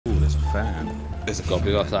fan. There's a god.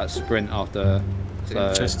 We got that sprint after.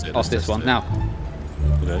 So off this one now.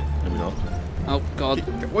 Okay, maybe not. Oh god.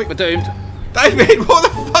 Wait, we're doomed. David, what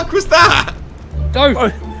the fuck was that? Go.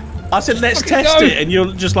 Oh, I said let's test go. it, and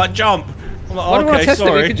you're just like jump. I'm like, Why do I okay, test it? We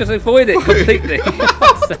sorry. can just avoid it completely. For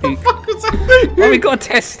fuck's sake. Why we gotta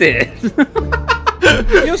test it?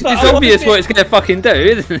 It's obvious what it's gonna fucking do,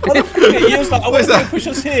 isn't it? He was like, I want to push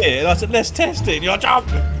us here, and I said let's test it, and you're like, jump.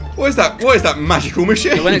 What is that? What is that magical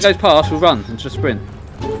machine? So when it goes past, we'll run and just sprint.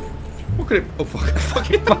 What could it? Oh fuck!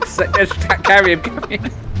 Fucking Fuck's sake, let's carry him. We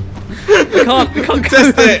can't go.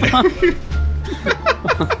 test it.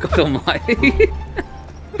 Oh, God almighty.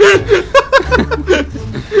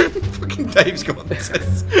 Fucking Dave's got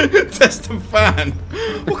test and fan.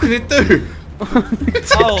 What could it do?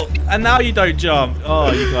 Oh, and now you don't jump.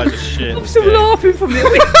 Oh, you guys are shit. I'm still laughing from the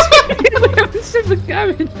we haven't seen it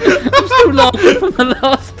going. I'm still laughing from the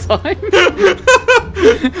last time.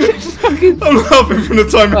 I'm laughing from the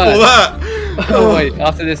time before that. Oh wait,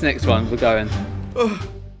 after this next one, we're going.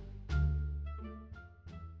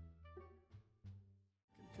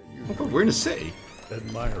 Oh god, we're in a city.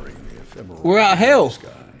 Admiring the ephemeral We're out of hell. sky.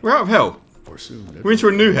 We're out of hell. For soon We're into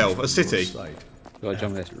a new hell, a city. sight Gotta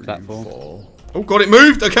jump this platform. fall. Oh god, it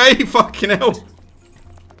moved. Okay, fucking hell.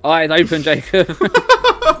 Alright, open, Jacob.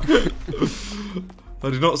 I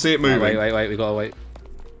did not see it moving. Wait, we gotta wait.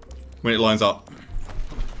 When it lines up.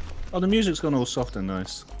 Oh, the music's gone all soft and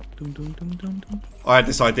nice. Dum, dum, dum, dum, dum. I had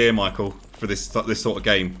this idea, Michael, for this sort of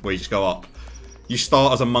game where you just go up. You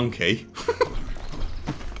start as a monkey.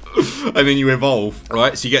 And then you evolve,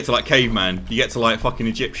 right? So you get to like caveman, you get to like fucking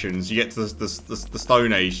Egyptians, you get to the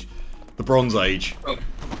Stone Age, the Bronze Age,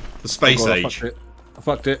 the Space Age. I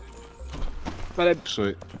fucked it.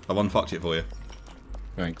 Sweet. I've unfucked it for you.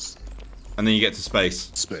 Thanks. And then you get to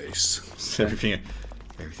space. Space. Everything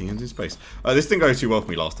ends in space. This didn't go too well for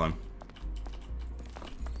me last time.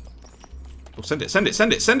 Oh, send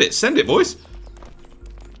it, boys!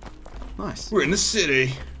 Nice. We're in the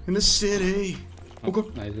city. In the city. Oh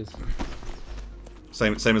god. Noses.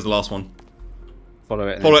 Same as the last one. Follow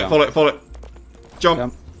it. Follow it.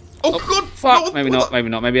 Jump. Oh god! Fuck! No, Maybe what not. the- Maybe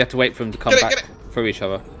not. Maybe you have to wait for them to come Get it, back get through each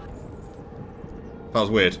other. That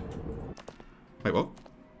was weird. Wait, what?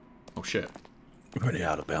 Oh shit. We're in the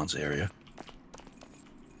out of bounds area.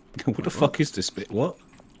 What the fuck is this bit? What?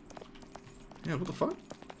 Yeah, what the fuck?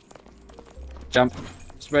 Jump.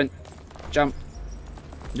 Sprint. Jump.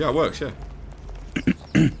 Yeah, it works, yeah.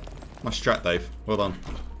 Nice strat, Dave. Well done.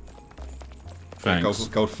 Thanks.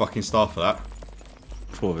 Gold fucking star for that.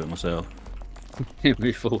 Thought of it myself.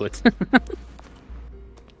 Move forward. Do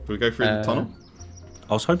we go through the tunnel?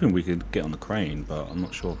 I was hoping we could get on the crane, but I'm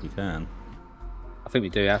not sure if we can. I think we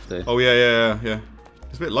do have to. Oh yeah.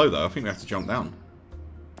 It's a bit low though. I think we have to jump down.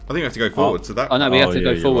 I think we have to go forward. So that. Oh no, we have to yeah,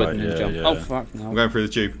 go you're forward right, and then yeah, jump. yeah. Oh fuck no. I'm going through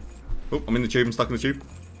the tube. Oh, I'm in the tube. I'm stuck in the tube.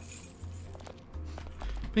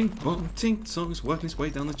 Ping pong ting song's working its way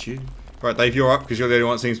down the tube. Right, Dave, you're up because you're the only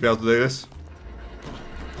one that seems to be able to do this.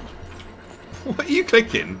 What are you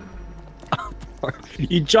clicking?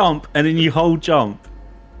 You jump and then you hold jump.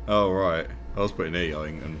 Oh right, I was putting E, I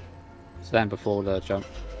think. And Stand before the jump.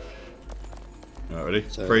 right, ready?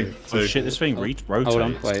 So- 3, 2. Oh shit, this thing rotates. Hold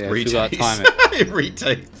on, wait, yeah, we gotta Retates. time it. It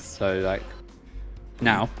retates. So like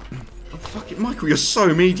now, Oh, fucking Michael, you're so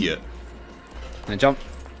immediate. and then jump,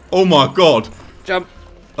 Oh my god. jump.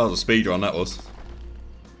 That was a speed run, that was.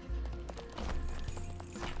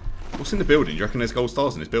 What's in the building? Do you reckon there's gold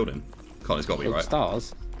stars in this building? Can't, it's got to be, right?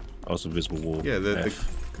 Stars. Oh, it's a visible wall. Yeah,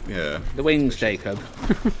 yeah. The wings, Jacob.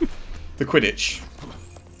 The Quidditch.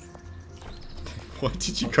 Why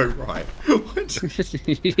did you go right? Why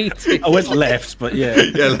did I went left, but yeah.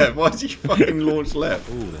 yeah, left. Why did you fucking launch left?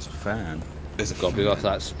 Oh, there's a fan. There's a God, we got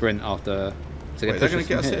that sprint after. To Wait, they're going to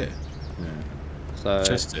get from us here. So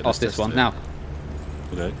Test it, off let's this test one it. now.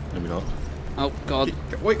 Okay, maybe not. Oh God,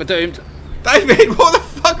 Wait, we're doomed. David, what the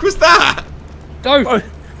fuck was that? Go. Oh,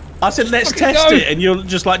 I said let's Fucking test go. it, and you're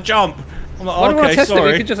just like jump. I'm like, Why do I okay, test it? We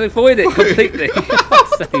sorry. can just avoid it completely. For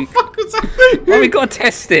fuck's sake. What was that? Why we gotta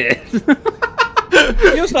test it?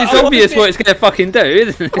 He was like, It's I obvious wanna what it's gonna fucking do,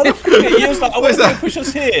 isn't it? He was like, I What want is to that? push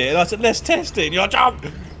us here, and I said let's test it, and you're like, jump.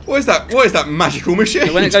 What is that? What is that magical machine?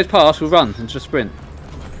 So when it goes past, we'll run and just sprint.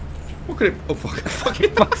 What could it? Oh fuck!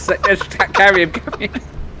 Fucking Fuck's sake, let's carry him. We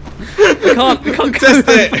can't go. test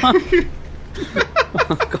it.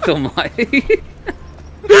 God almighty.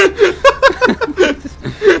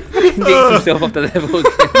 Fucking beats himself off the level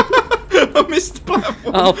again. I missed the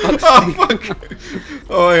platform. Oh, fuck's Oh sake. fuck!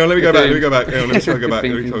 Oh, hang on. Let me go back. Let me go back. Hang on, let me try to go back.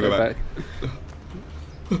 Let me try to go back.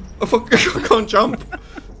 Oh fuck! I can't jump.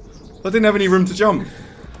 I didn't have any room to jump.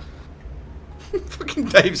 Fucking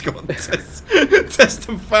Dave's got test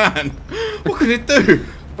a fan. What can it do?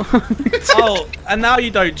 Oh, and now you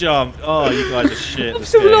don't jump. Oh, you guys are shit. I'm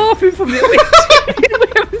still laughing from the. We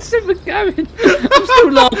haven't seen it going. I'm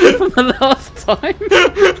still laughing from the last time.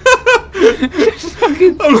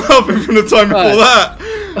 I'm laughing from the time before that.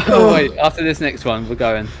 Oh wait, after this next one, we're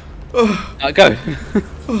going. Go.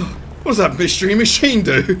 What does that mystery machine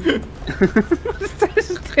do?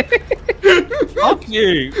 Fuck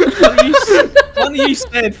you. One of you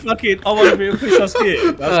said fucking I want to be a push us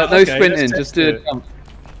here. No sprinting, just do a jump.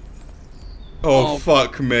 Oh,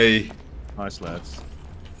 fuck me. Nice lads.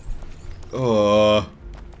 Oh.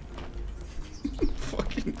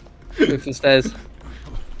 Fucking. Go for the stairs.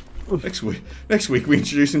 Next week we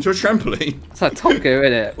introduce him to a trampoline. It's like Top Gear,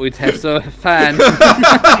 isn't it? We test a fan.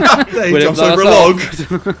 Dave jumps over a log.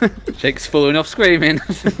 Jake's falling off screaming. Oh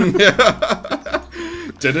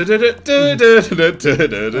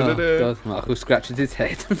god, Michael scratches his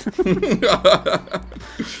head.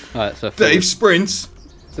 Alright, so Dave sprints.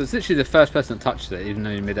 So it's literally the first person that touches it, even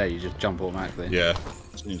though you're mid-air, you just jump automatically. Yeah.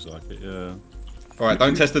 Seems like it, yeah. Alright,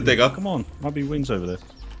 don't test the digger. Come on, might be wings over there.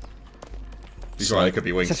 He's right, it could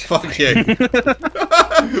be wings. Fuck you.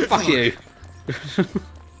 Fuck you.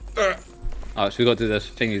 Alright, so we've got to do this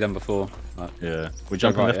thing you've done before. Right. Yeah. We're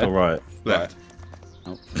jumping right, left or right? Left.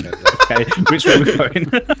 Oh, okay. Okay, which way we're going?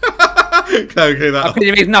 Okay, that. How can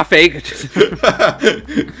you mean nothing?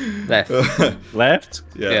 Left. Left?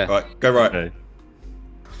 Yeah, right, go right. Okay.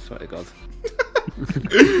 Swear to God.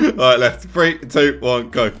 Alright, left. 3, 2, 1,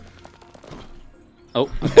 go. Oh,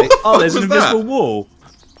 okay. Oh, there's an was that? invisible wall.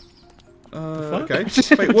 Okay.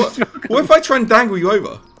 Wait, what? What if I try and dangle you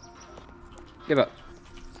over? Yeah, but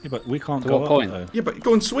Yeah, but we can't To go what up, point? though. Yeah, but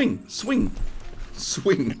go and swing. Swing.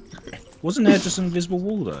 Swing. Wasn't there just an invisible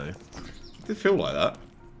wall, though? It did feel like that.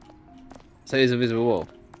 so here's a visible wall.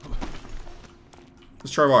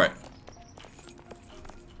 Let's try right.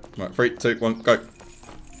 Right, 3, 2, 1, go. I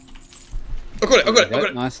got it, I got it, I got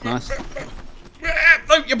it. Nice, nice.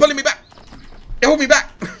 No, you're pulling me back. You hold me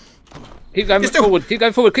back. Keep going still- forward, keep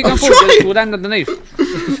going forward, keep I'm going forward. trying. We'll land underneath.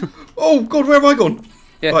 Oh god, where have I gone?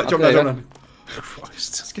 Yeah, Right, up jump there, down, yeah. jump down.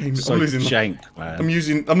 Christ. This game, So I'm losing. jank, man.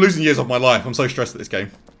 I'm losing years of my life. I'm so stressed at this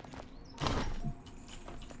game.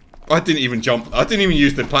 I didn't even jump. I didn't even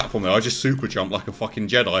use the platform though. I just super jumped like a fucking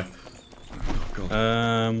Jedi. Oh, God.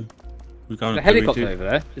 We're going The helicopter over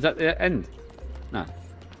there. Is that the end? No.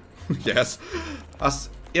 Yes. That's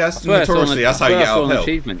yes. I swear I saw Notoriously, that's how you I get saw out of an hell.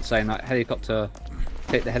 achievement saying like helicopter,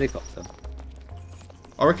 take the helicopter.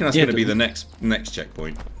 I reckon that's Yeah, going to be the next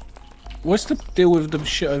checkpoint. What's the deal with the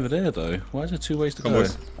shit over there, though? Why is there 2 ways to Come go?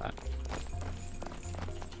 boys.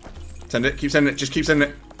 Send it. Keep sending it. Just keep sending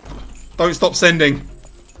it. Don't stop sending.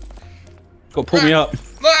 Got to pull me up.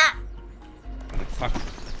 Ah! Fuck.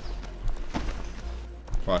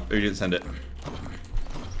 Right, who didn't send it?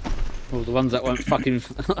 All the ones that won't fucking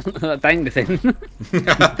bang the thing.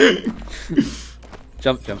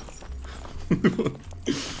 Jump, jump.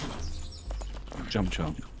 Jump.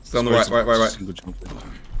 Stay on the right. Single jump.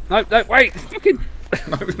 No, wait. Fucking.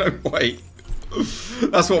 No, wait.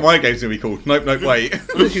 That's what my game's going to be called. Nope, wait. I'm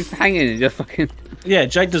literally hanging and just fucking. Yeah,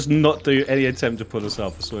 Jake does not do any attempt to pull us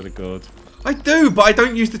up, I swear to God. I do, but I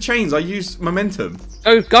don't use the chains. I use momentum.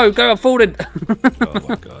 Go, I'm falling. Oh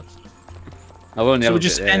my God. I won't So we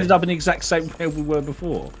just ended up in the exact same way we were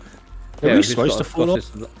before. Are Yeah, we we've supposed to got- fall got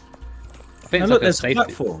off? this- I think No, it's look, like a there's a safety.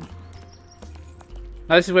 platform.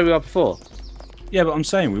 No, this is where we were before. Yeah, but I'm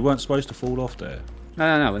saying we weren't supposed to fall off there.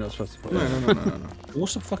 No, we're not supposed to fall. No.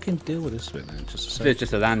 What's the fucking deal with this bit then? Just a It's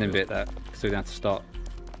just a landing bit that, so we don't have to start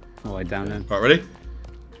all the way down then. Right, ready?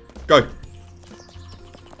 Go.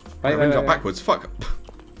 Wait, I got backwards. Fuck.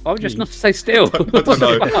 Why would you just not stay still? I don't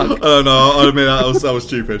know. I don't know. I admit that was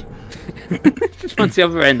stupid. Just runs the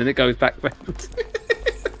other end and it goes back round.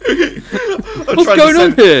 I'm What's trying to going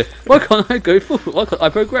on send- here? Why can't I go forward? Why can't I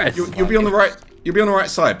progress? You'll be on the right. You'll be on the right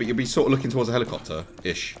side, but you'll be sort of looking towards a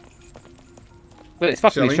helicopter-ish. But it's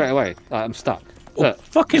fucking See me what I straight away. Like, I'm stuck. Oh, Look,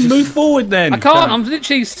 fucking move forward then! I can't. I'm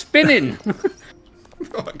literally spinning.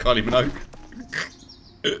 I can't even know.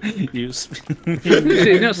 You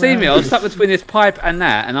You not see me? I was stuck between this pipe and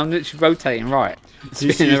that, and I'm literally rotating right,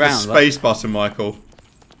 Use spinning the around. space button, Michael.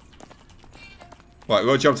 Right, we've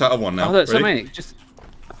got to jump out of one now. Oh look, so Ready? many. Just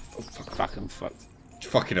fucking fuck.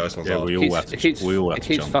 Fucking hell, this one's Yeah, hard. we all have to. We all have It to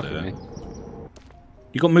keeps jump fucking there. me.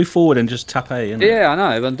 You got to move forward and just tap A, innit? Yeah, I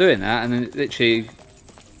know. But I'm doing that, and then it literally,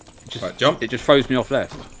 Right, jump. it just throws me off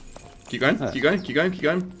left. Keep going. Keep going. Keep going. Keep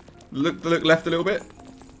going. Look left a little bit,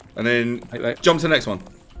 and then Wait. jump to the next one.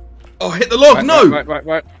 Oh, hit the log! Right, No!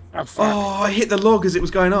 Right. Oh, fuck. Oh, I hit the log as it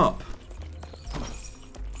was going up.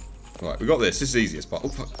 Right, we got this. This is the easiest part. Oh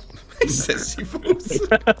fuck! He says he falls.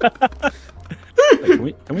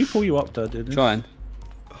 Wait, can we pull you up, dude? Trying.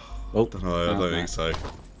 Oh, No, I don't think so.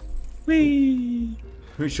 whee!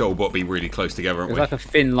 We're sure we'll be really close together, aren't There's we? like a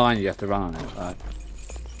thin line you have to run on it. Like,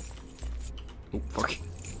 Oh fuck!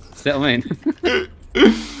 see what I mean?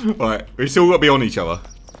 Right, we still got to be on each other.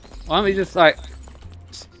 Why don't we just like,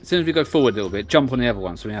 as soon as we go forward a little bit, jump on the other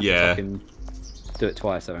one so we have to fucking do it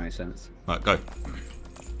twice. If that makes sense. Right, go.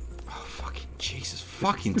 Oh fucking Jesus!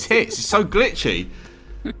 Fucking tits! It's so glitchy.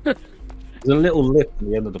 There's a little lip at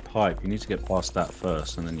the end of the pipe. You need to get past that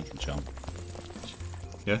first, and then you can jump.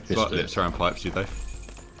 Yeah, This like bit. lips around pipes, you Dave.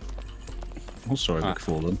 Oh, sorry,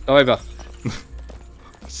 McFarlane. Go over.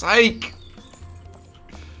 Sake!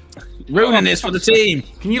 Ruining this for the team.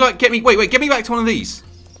 Can you like get me? Wait, get me back to one of these.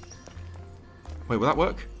 Wait, will that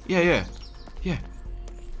work? Yeah.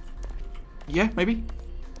 Yeah, maybe.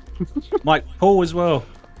 Mike, pull as well.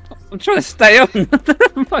 I'm trying to stay on.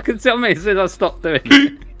 Fucking tell me as soon as I stop doing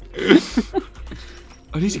it.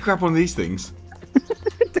 I need to grab one of these things.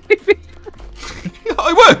 David, Oh,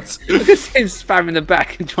 it worked! look at him spamming the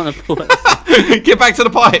back and trying to pull it. Get back to the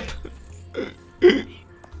pipe.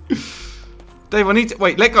 Dave, I need to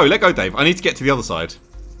wait. Let go, Dave. I need to get to the other side.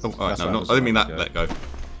 Oh, alright, no, not. I didn't mean that. Let go.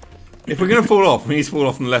 If we're gonna fall off, we need to fall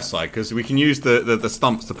off on the left side because we can use the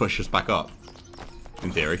stumps to push us back up.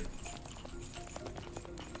 In theory.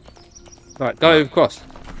 Right, go across.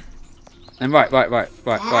 And right. Stand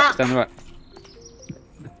on the right.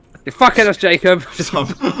 You're fucking us, Jacob.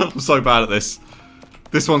 I'm so bad at this.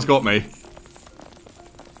 This one's got me.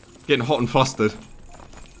 Getting hot and flustered.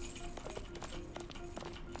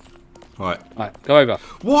 Right. Right, go over.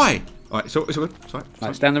 Why? Alright, so it's all good. Sorry.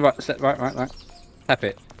 Right, stand the right. Step right. Tap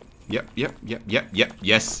it. Yep.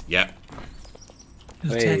 Yes, yep.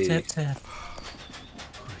 Wait. Tap.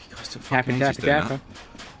 You guys took Tap fucking it. ages doing that.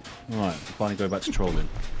 Right, finally go back to trolling.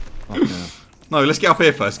 Fucking hell. No, let's get up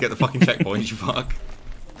here first. Get the fucking checkpoint. You fuck.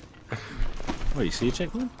 Wait, you see a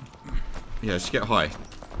checkpoint? Yeah, just get high.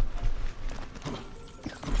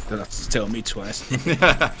 Don't have to tell me twice.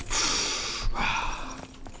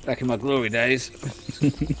 Back in my glory days.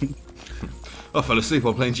 I fell asleep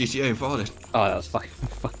while playing GTA and farted. Oh, that was fucking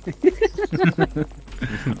funny.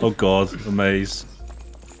 Oh god, a maze.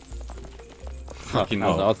 Fucking that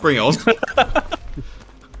was hell. odd. Bring it on.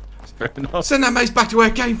 Fair enough. Send that maze back to where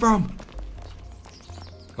it came from.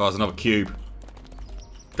 Oh, there's another cube.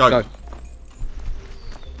 Go.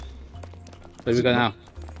 Where we go now?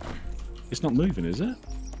 It's not moving, is it?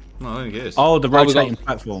 No, I don't think it is. Oh, the we got- rotating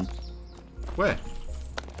platform. Where?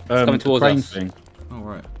 coming The towards crane us. thing. Oh,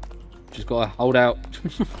 right. Just gotta hold out.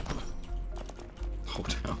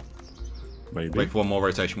 Hold down. Maybe. Wait for one more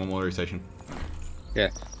rotation. Yeah.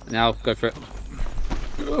 Now go for it.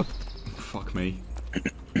 Fuck me.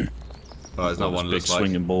 Oh, there's no Those one big looks like.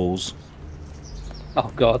 swinging balls.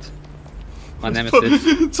 Oh god. My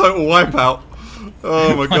nemesis. Total wipeout.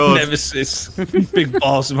 Oh my god. Nemesis. Big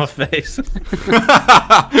balls in my face.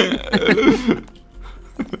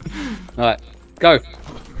 Alright, go.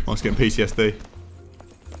 I was getting PTSD.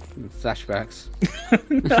 Flashbacks.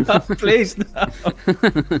 Please, no.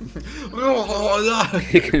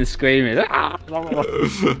 You can scream it. Ah!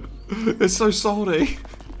 It's so salty.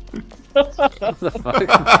 What the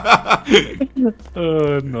fuck?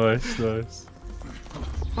 Oh, nice.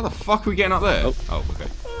 How the fuck are we getting up there? Oh, okay.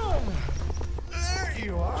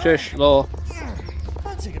 Shush, law. Oh,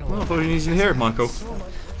 I thought you needed to hear it, Michael.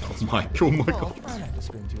 Oh my god.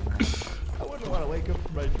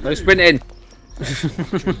 No sprinting.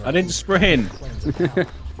 I didn't sprint.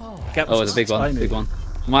 Oh, it's a big one.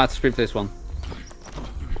 Might have to sprint for this one.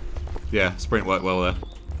 Yeah, sprint worked well there.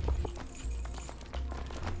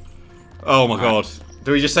 Oh my god.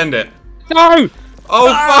 Do we just send it? No!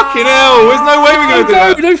 Oh fucking hell! There's no way we're gonna do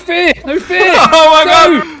that! No fear! No fear! Oh my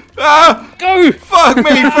Go! god! Ah! Go! Fuck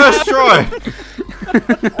me, first try!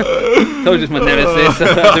 Told you it's my nemesis.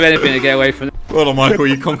 I'll do anything to get away from it. Well done, Michael,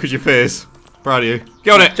 you conquered your fears. Proud of you.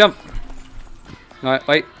 Get on it! Jump! Alright,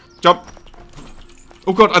 wait. Jump!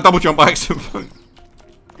 Oh god, I double jumped by accident.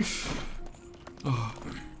 Oh.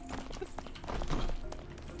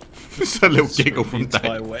 Just a little giggle from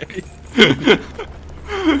Dave.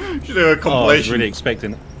 You do a Oh, I was compilation. really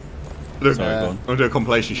expecting. Look, Sorry, go on. I'll do a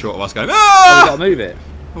compilation short of us going. Oh, we Ah! gotta move it.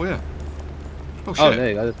 Oh yeah. Oh shit. Oh, there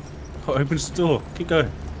you go. Oh, opens the door. Keep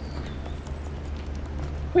going.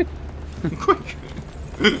 Quick.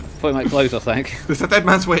 Thought it might close, I think. There's a dead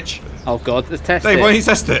man switch. Oh god, let's test Dave, it. why don't you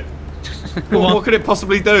test it? What could it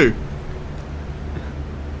possibly do?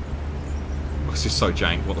 This is so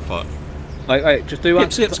jank. What the fuck? Wait, just do one.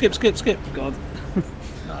 Skip. God.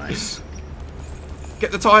 Nice.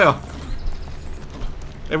 Get the tyre.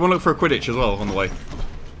 Everyone look for a Quidditch as well on the way.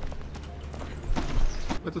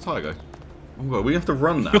 Where'd the tyre go? Oh god, we have to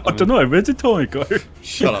run now. I don't know. Where'd the tyre go?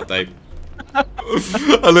 Shut up, Dave.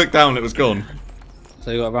 I looked down, it was gone.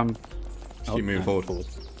 So you got to run. Just keep moving forward.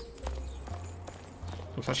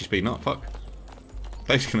 It's actually speeding up. Fuck.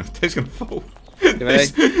 Dave's gonna fall. You ready?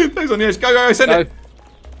 Dave's on the edge. Go, send it.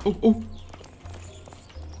 Oh.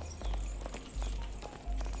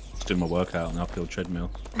 Just doing my workout on the uphill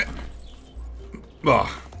treadmill.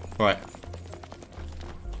 Oh, right.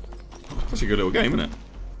 That's a good little game, isn't it?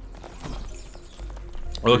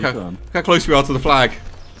 Oh, look how close we are to the flag.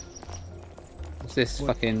 What's this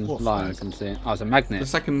fucking lines I'm seeing? Oh, it's a magnet. The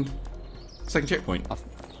second checkpoint.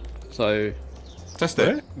 So... Test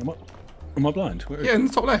it. Am I blind? Where? Yeah, in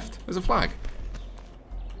the top left. There's a flag.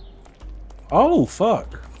 Oh,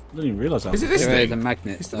 fuck. I didn't even realise that. Is it this thing? The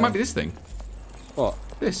magnet. It might be this thing. What?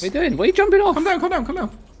 This. What are you doing? What are you jumping off? Come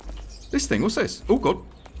down. This thing, what's this? Oh god.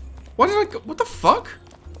 Why did I go? What the fuck?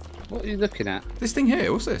 What are you looking at? This thing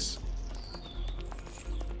here, what's this?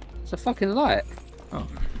 It's a fucking light. Oh.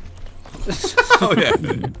 Oh yeah.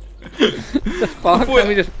 The fuck?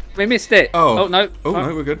 We missed it. Oh. Oh no. Oh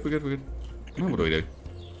no, we're good. Oh, what do we do?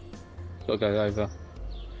 Gotta go over.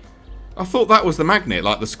 I thought that was the magnet,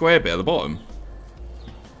 like the square bit at the bottom.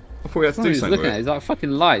 I thought we had to do something looking with at it. It's like a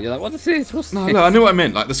fucking light. You're like, what is this? What's No, this? I knew what I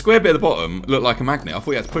meant. Like the square bit at the bottom looked like a magnet. I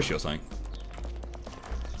thought you had to push it or something.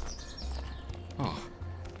 Oh,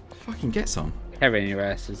 fucking get some. Hair in your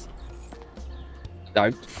asses.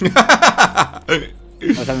 Don't. I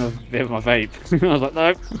was having a bit of my vape. I was like,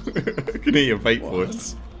 nope. I can hear your vape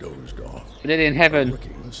voice. Dozed off. We're nearly in heaven. Rookie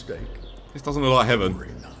mistake. This doesn't look like heaven.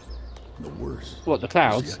 Worry not. The worst What, the is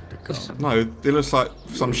clouds? yet to come. No, it looks like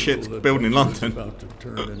some shit building in London. About to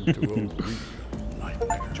turn into a real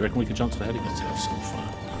nightmare. Do you reckon we could jump to the helicopter? Let's have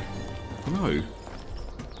some fun. No.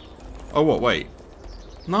 Oh, what? Wait.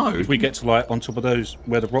 No. If we get to like on top of those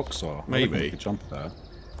where the rocks are, I reckon Maybe. we could jump there.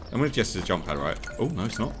 I'm gonna guess it's a jump pad, right? Oh no,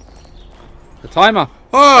 it's not. The timer.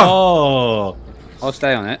 Oh! Oh! I'll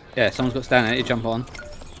stay on it. Yeah, someone's got to stay on it. You jump on.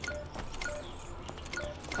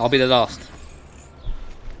 I'll be the last.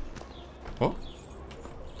 What?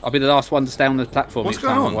 I'll be the last one to stay on the platform What's each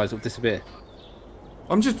going time, on? otherwise it'll disappear.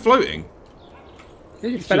 I'm just floating.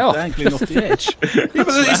 You fell off. Dangling off the edge. Yeah, but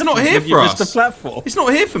it's not here for us. The platform. It's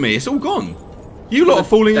not here for me. It's all gone. You lot are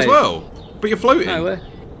falling as Dave. well, but you're floating. No, where?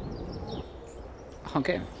 I can't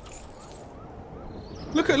get him.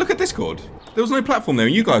 Look at Discord. There was no platform there,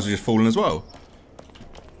 and you guys were just falling as well.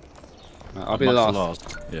 Right, I'll be the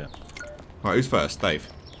last. Yeah. Right, who's first? Dave.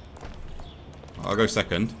 I'll go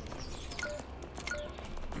second.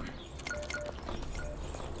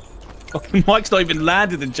 Oh, Mike's not even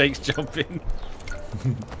landed and Jake's jumping.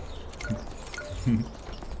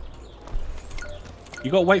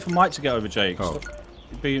 You gotta wait for Mike to get over Jake. Oh. Stop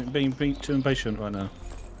being too impatient right now.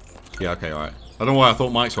 Yeah, okay, alright. I don't know why I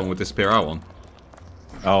thought Mike's one would disappear our one.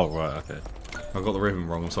 Oh, right, okay. I got the rhythm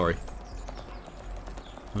wrong, I'm sorry.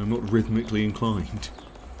 I'm not rhythmically inclined.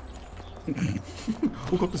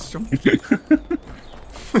 Oh god, this is jumping.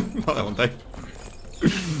 Not that one, Dave.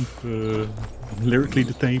 Lyrically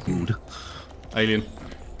disabled. Alien.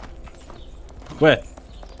 Where?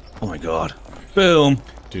 Oh my god. Boom.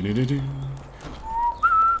 Do-do-do-do.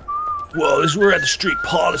 Whoa, we're at the street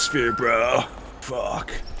parlosphere, bro.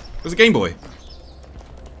 Fuck. There's a Game Boy.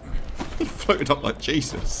 He floated up like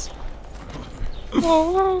Jesus.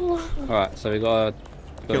 Alright, so we got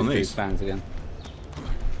Get on to do these. fans again.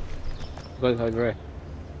 Got it over here.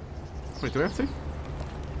 Wait, do we have to?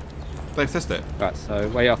 Dave, test it. Right, so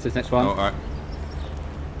wait after this next one. Oh, alright.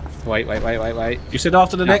 Wait. You said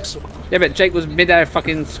after the next. Yeah, but Jake was mid-air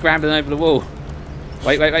fucking scrambling over the wall.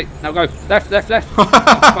 Wait. Now go. Left.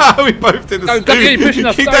 We both did the Go, same. you're pushing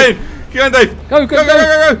us, Keep go. going. Keep going, Dave.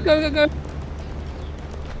 Go.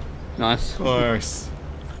 Nice. Nice.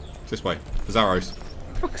 This way. There's arrows.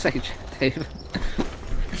 Fuck's sake, Dave.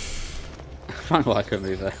 I don't know why I couldn't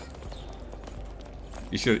move there.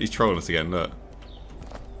 He's trolling us again, look.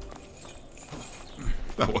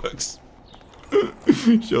 That works.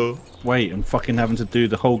 Sure. Wait, I'm fucking having to do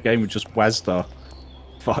the whole game with just Wazda.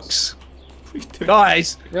 Fucks. What are you doing?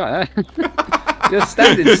 Guys! You're You're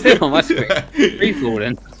standing still on my screen. Free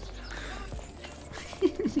falling.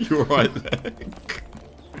 You're right there.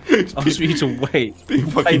 I was need to wait.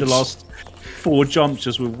 Being Play fucking the last 4 jumps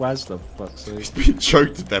just with Wazda. Fuck's sake. He's been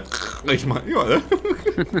choked to death. You right there?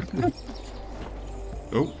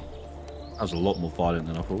 Oh. That was a lot more violent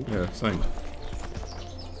than I thought. Yeah, same.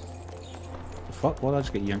 The fuck? Why did I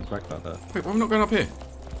just get yanked back like that? Wait, why am I not going up here?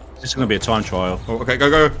 This is going to be a time trial. Oh, okay,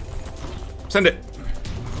 go. Send it.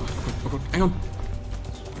 Oh, God. Hang on.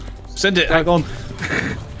 Send it. Hang on.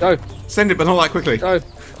 Go. Send it, but not that quickly. Go.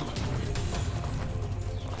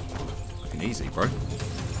 Fucking easy, bro.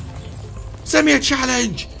 Send me a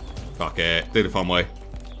challenge. Fuck it. Do the fun way.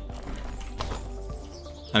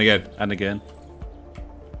 And again. And again.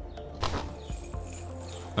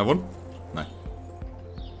 Another one? No.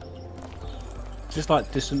 Just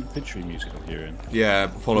like distant victory music I'm hearing. Yeah,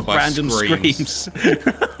 followed by Random screams.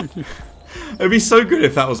 It'd be so good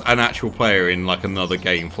if that was an actual player in like another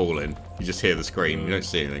game falling. You just hear the scream, you don't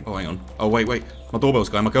see anything. Oh, hang on. Oh, wait. My doorbell's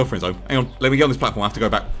going, my girlfriend's home. Hang on, let me get on this platform, I have to go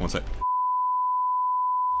back. 1 sec.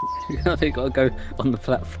 I think I've got to go on the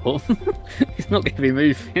platform. He's not going to be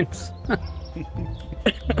moving.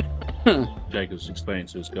 Jacob's explaining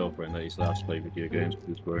to his girlfriend that he's allowed to play video games with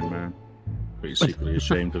his grown man. But he's secretly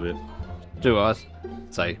ashamed of it. Do us.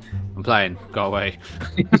 Say, I'm playing, go away.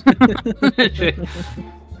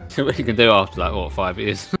 So what you can do after like, what, 5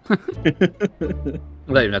 years? I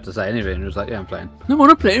don't even have to say anything, just like, yeah, I'm playing. I want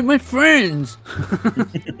to play with my friends!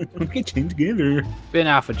 We're getting together. Be an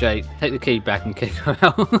alpha, Jake. Take the key back and kick her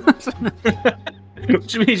out. What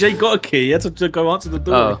do you mean Jake got a key? He had to go answer the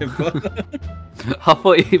door. Oh. I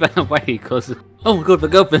thought he ran away because, oh my god, my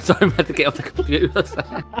girlfriend's home, I had to get off the computer.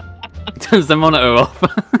 Turns the monitor off.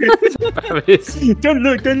 Don't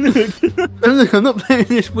look, don't look. Don't look, I'm not playing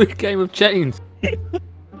this weird game of chains.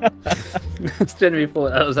 I genuinely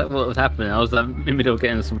thought that was like what was happening. I was like in the middle of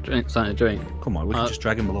getting something to drink. Come on, we can just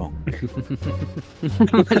drag him along.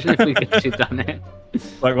 Imagine if we could actually done it.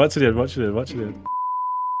 Right to the end, watch it in.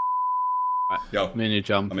 Right, Yo. mini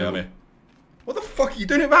jump. I'm here. What the fuck are you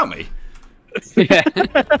doing without me? Yeah.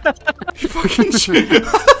 You fucking shit.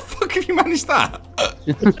 How the fuck have you managed that?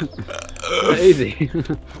 Easy.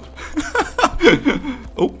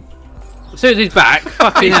 Oh. As soon as he's back,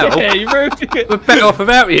 fucking hell. Yeah, you ruined it. We're better off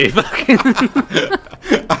without you. Fucking.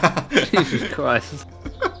 Jesus Christ.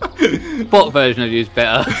 Bot version of you is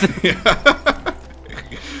better. Yeah.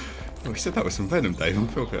 Oh, he said that with some venom, Dave. I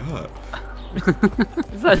feel a bit hurt.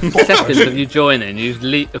 It's like seconds of you joining, you just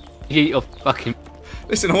yeet off fucking.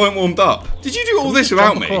 Listen, I weren't warmed up. Did you do all this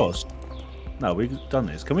without me? Across? No, we've done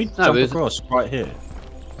this. Can we jump across right here?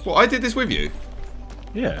 Well, I did this with you.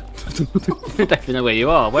 Yeah. I don't even know where you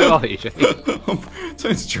are. Where are you, Jake? I'm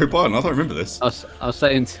turning to Joe Biden. I don't remember this. I was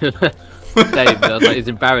saying to Dave, I was like, he's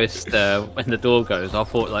embarrassed when the door goes. I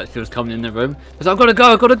thought like she was coming in the room. I was like,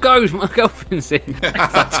 I've got to go. My girlfriend's in. So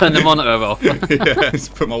I turned the monitor off. Yeah,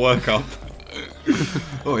 just put my work up.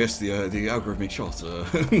 Oh yes, the algorithmic shot.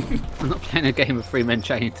 I'm not playing a game of 3 men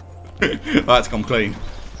chained. I had to come clean.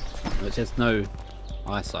 Which has no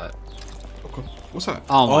eyesight. What's that?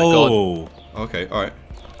 Oh my god. Okay, alright.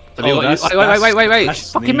 Wait.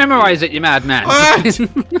 Fucking memorise it, you mad man.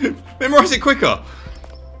 Memorise it quicker.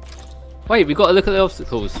 Wait, we've got to look at the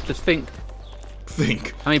obstacles. Just think.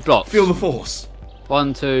 Think. How many blocks? Feel the force.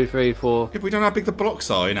 1, 2, 3, 4. If we don't know how big the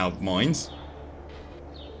blocks are in our minds.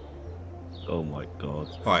 Oh my god.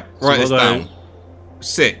 Right, write this down.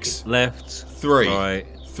 6. Left. 3. Right.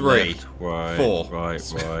 3. Left, right. 4. Right.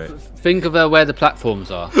 Think of where the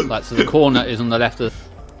platforms are. Like, so the corner is on the left of,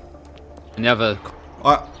 and the other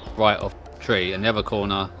right of the tree, and the other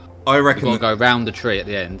corner. I reckon. We've got to go round the tree at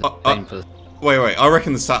the end. Wait. I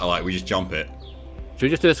reckon the satellite. We just jump it. Should we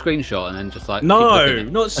just do a screenshot and then just like? No,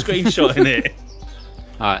 not screenshotting it.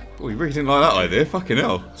 All right. Oh, you really didn't like that idea? Fucking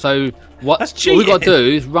hell. So what we got to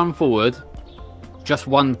do is run forward, just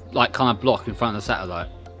one like kind of block in front of the satellite,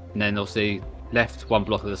 and then obviously left 1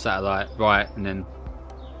 block of the satellite, right, and then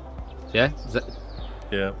yeah. Is that?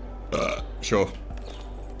 Yeah. Sure.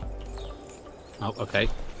 Oh, okay.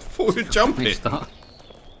 Forward jumping. Start.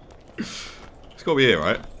 It's got to be here,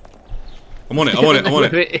 right? I'm on it. I'm on it. I'm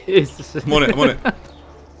on it.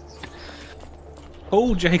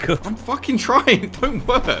 Oh, Jacob. I'm fucking trying. It don't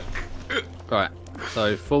work. Right.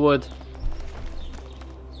 So forward.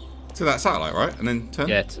 To that satellite, right? And then turn.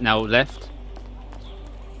 Yeah. Now left.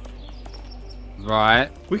 Right.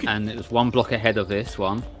 And it was 1 block ahead of this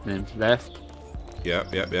one. And then left.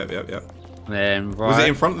 Yep. And then right. Was it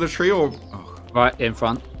in front of the tree or? Oh. Right in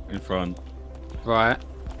front. In front. Right.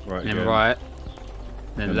 Right. And then again. right.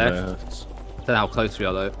 Then And left. I don't know how close we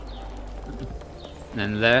are though. And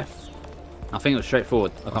then left. I think it was straight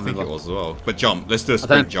forward. I think it was as well. But jump. Let's do a I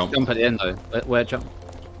sprint don't jump. Jump at the end though. Where jump?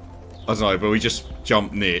 I don't know, but we just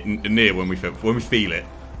jump near when we feel it.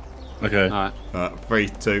 Okay. All right. 3,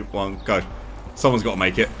 2, 1, go. Someone's got to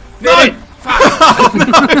make it. No!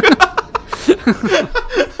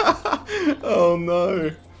 Oh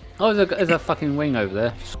no! Oh, there's a fucking wing over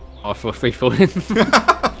there. Oh, for free falling. Too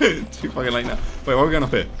fucking late now. Wait, why are we going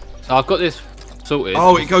up here? So I've got this sorted.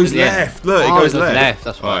 Oh, it goes left. Look, it goes left.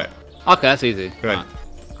 That's right. Okay, that's easy. Great. Right.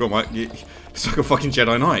 Go on, Mike. It's like a fucking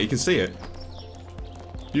Jedi Knight. You can see it.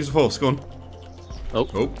 Use the force. Go on. Oh.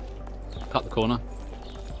 Oh. Cut the corner.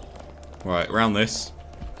 Right, around this.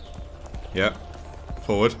 Yep.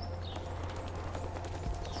 Forward.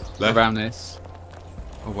 Left. Around this.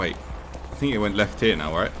 Oh wait. I think it went left here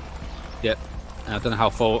now, right? Yep. I don't know how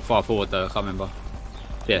far forward though. I can't remember.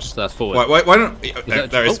 Yes, that's forward. Why don't?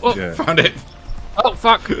 There it is. Oh, Yeah. Found it. oh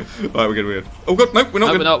fuck! Right, we're good. We're good. Oh god, no, we're not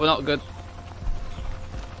No, good. we're not good.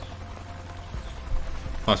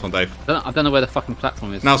 Nice one, Dave. I don't know where the fucking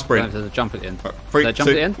platform is. Now sprint. There's a jump at the end. Right, 3, Did I jump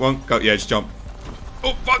at 2, the end? 1, go. Yeah, just jump.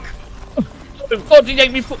 Oh fuck! Oh, you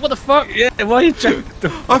gave me what the fuck? Yeah, why are you joking?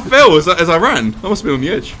 I fell as I ran. I must have been on the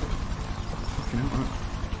edge.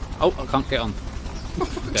 Oh, I can't get on.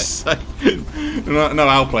 Okay. Say. No,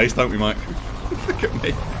 our place, don't we, Mike? Look at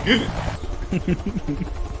me.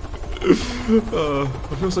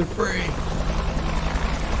 I feel so free.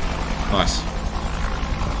 Nice.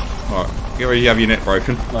 Alright, get ready to have your neck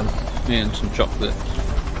broken. Me and some chocolate.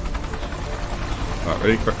 Alright,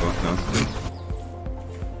 ready? Quick one. No.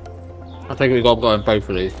 I think we've got to go in both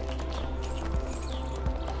of these.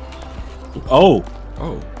 Oh.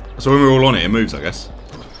 Oh. So when we're all on it, it moves, I guess.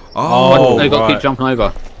 Oh, no, you've got to right. keep jumping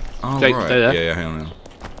over. Oh, Jake, right. stay there. Yeah, hang on.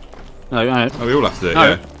 No. Oh, we all have to do it, No.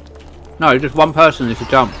 yeah. No, just one person needs to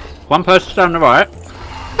jump. One person stay on the right,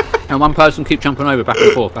 and one person keep jumping over back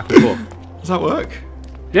and forth, back and forth. Does that work?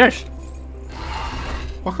 Yes,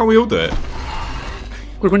 Why can't we all do it?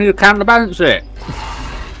 because we need to counterbalance it.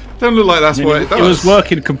 Don't look like that's what it does. It was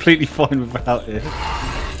working completely fine without it.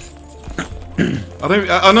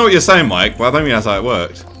 I know what you're saying, Mike, but I don't think that's how it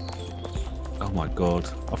worked. Oh my god.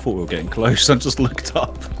 I thought we were getting close. I just looked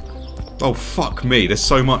up. Oh, fuck me. There's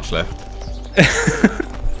so much left.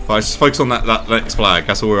 Right, just focus on that next flag.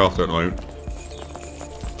 That's all we're after at the moment.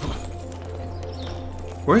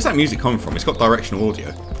 Where is that music coming from? It's got directional audio.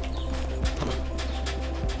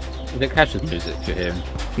 Is it Cash's music you're hearing?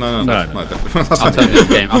 No. No. That's I'll not- turn this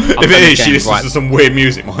game. If it is, she listens to some weird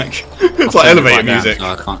music, Mike. It's like elevator music.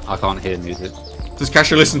 No, I can't hear music. Does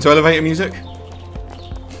Casher listen to elevator music?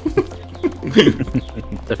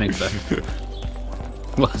 I think so.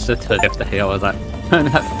 What I said to her the other day, I was like, turn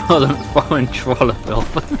that foreign troller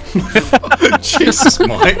off. Jesus,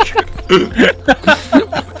 Mike.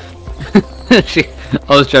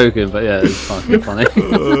 I was joking, but yeah, it's funny.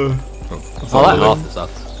 I like half the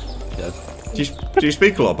stuff. Yeah. Do you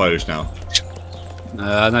speak a lot of Polish now?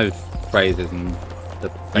 I know phrases and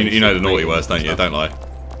the You know the basic naughty greetings words, don't and you? stuff. Don't lie.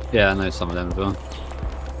 Yeah, I know some of them as well.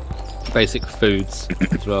 Basic foods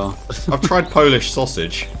as well. I've tried Polish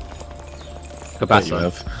sausage. You Kabasa.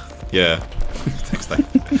 have. Yeah. Thanks,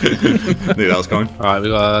 Dave. Knew that was coming. Alright, we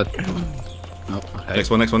got. Oh, okay. Next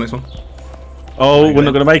one. Oh, we're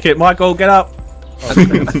not going to make it. Michael, get up.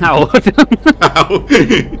 Ow. Ow.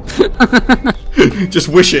 Just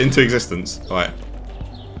wish it into existence. Alright.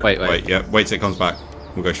 Wait. Yeah. Wait till it comes back.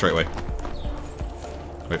 We'll go straight away.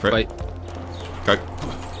 Wait for it. Wait. Go.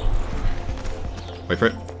 Wait for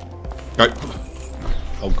it. Go.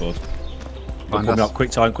 Oh god. Find Pull me us. up.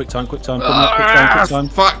 Quick time. Pull me up. Quick time.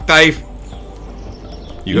 Fuck, Dave.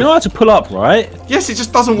 You know how to pull up, right? Yes, it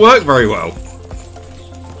just doesn't work very well.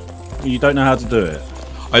 You don't know how to do it.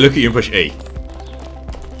 I look at you and push E.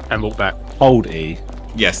 And walk back. Hold E.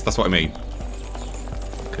 Yes, that's what I mean.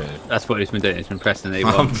 Okay. That's what he's been doing. He's been pressing the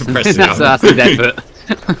I'm buttons. pressing that's the dead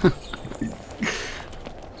foot.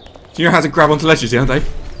 Do you know how to grab onto ledges, yeah, Dave?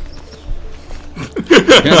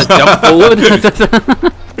 You know, jump forward.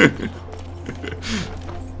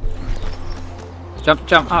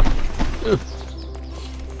 jump up.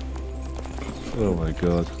 Oh my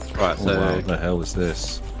god. Right, Oh, so wow, what the hell is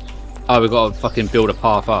this? we've got to fucking build a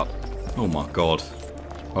path up. Oh my god.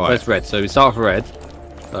 Alright. Where's red? So we start with red.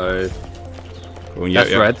 So Well, yeah,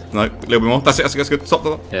 that's red. No, a little bit more. That's it. That's good. Stop.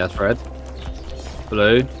 Yeah, that's red.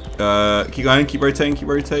 Blue. Keep going. Keep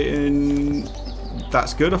rotating.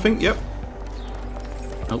 That's good, I think. Yep.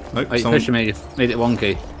 Oh, Nope, wait, someone- pushing me. Made it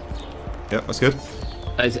wonky. Yep, that's good.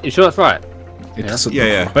 You sure that's right? It Yeah. doesn't Yeah,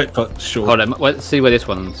 look yeah. right, but sure. Hold on. Let's see where this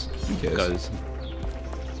one cares? goes.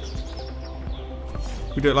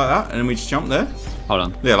 We do it like that, and then we just jump there. Hold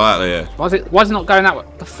on. Yeah, like that. Yeah. Why is it not going that way?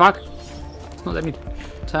 The fuck? It's not letting me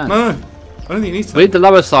turn. No. I don't think you need to. We need the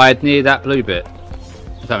lower side near that blue bit.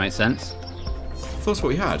 If that makes sense. I thought that's what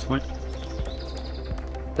we had.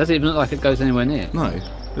 Doesn't even look like it goes anywhere near. No.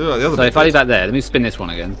 The other So bit if I leave does. that there, let me spin this one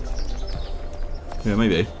again. Yeah,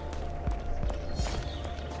 maybe.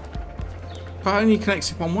 But it only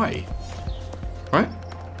connects it one way. Right?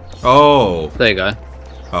 Oh. There you go.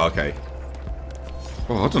 Oh, okay.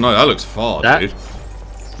 Oh, I don't know. That looks far, That? dude.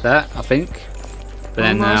 That, I think. But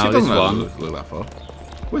then Oh, no, actually, now it this doesn't one. look that far.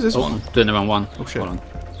 Where's this one? Doing the wrong one. Oh shit. Hold on.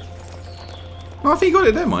 No, I think you got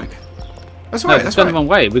it there, Mike. That's No, right. it's That's going right. the wrong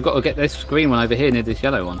way. We've got to get this green one over here near this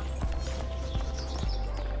yellow one.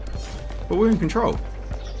 But we're in control.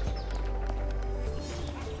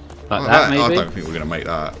 Like Oh, that, I maybe. don't think we're gonna make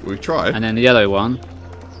that. We've tried. And then the yellow one.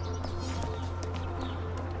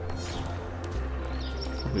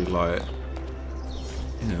 Probably like,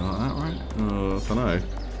 yeah, like that, right? I don't know.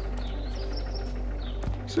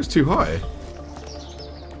 This is too high.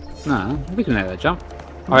 No, we can make that jump.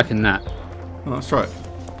 I reckon that. Oh, let's try it.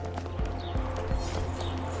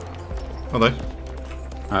 Hello.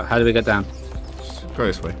 Alright, how do we get down? Go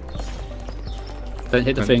this way. Don't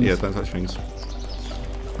hit the things. Yeah, don't touch things.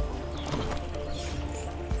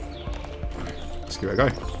 Let's give it a go.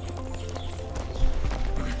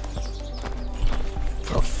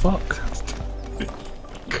 Oh fuck!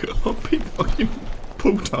 Can't be fucking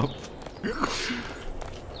pulled up.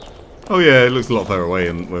 Oh yeah, it looks a lot further away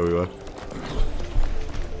than where we were.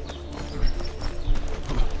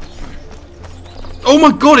 Oh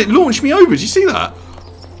my god, it launched me over, did you see that?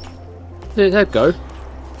 There go.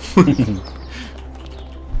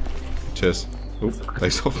 Cheers. Oop, they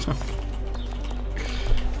soft now.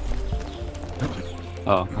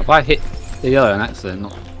 Oh, have I hit the yellow on accident?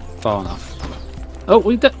 Not far enough. Oh,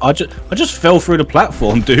 we did. I just fell through the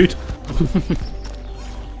platform, dude.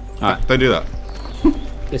 Alright, Don't do that.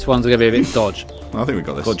 this one's gonna be a bit dodge. I think we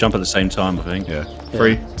got this. Got to jump at the same time, I think. Yeah.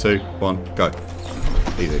 3, 2, 1, go.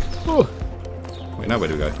 Easy. Oh. Wait, now where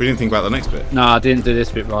do we go? We didn't think about the next bit. No, I didn't do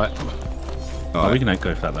this bit right. Oh, Alright, we can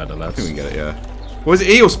go for that ladder, I lads. think we can get it, yeah. Was it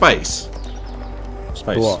E or space?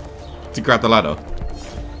 Space. What? To grab the ladder?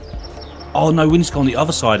 Oh no, we need to go on the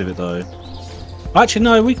other side of it though. Actually,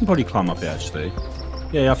 no, we can probably climb up it. Actually,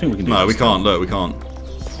 yeah, I think we can do No, this we can't. Look, we can't.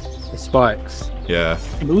 The spikes. Yeah.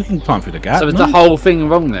 But we can climb through the gap. So is no? the whole thing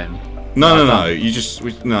wrong then? No. You just.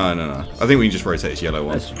 No. I think we can just rotate this yellow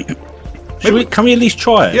one. Can we at least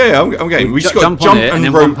try it? Yeah, I'm game. We just got to jump jump on it, and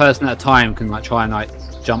then rotate. one person at a time can like try and like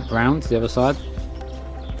jump round to the other side.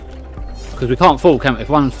 Because we can't fall, can we? If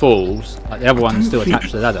one falls, like the other one's still attached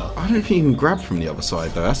to the ladder. I don't think you can grab from the other side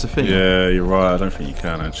though. That's the thing. Yeah, you're right. I don't think you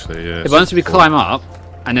can actually. Yeah. If once we climb up,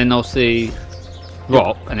 and then they'll see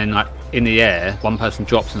drop, and then like in the air, one person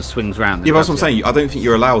drops and swings round. Yeah, but that's what I'm saying. I don't think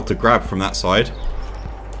you're allowed to grab from that side.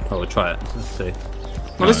 Oh, we'll try it. Let's see.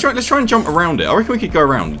 Well, let's try and jump around it. I reckon we could go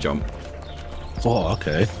around and jump. Oh,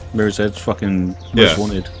 okay. Mirror's Edge, fucking Yeah. most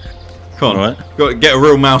wanted. Come on, Alright. Got to get a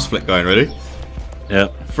real mouse flick going. Ready? Yeah.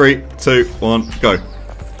 3, 2, 1, go.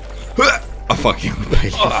 I fucking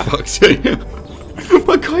fucked you.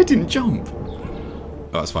 My guy didn't jump. Oh,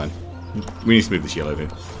 that's fine. We need to move this yellow thing.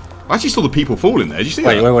 I actually saw the people fall in there. Did you see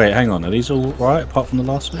that? Wait. Hang on. Are these all right apart from the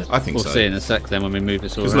last bit? I think We'll so. see in a sec then when we move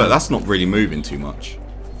this all Because around. look, that's not really moving too much.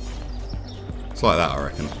 It's like that, I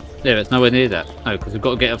reckon. Yeah, it's nowhere near that. No, because we've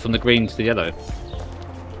got to get up from the green to the yellow.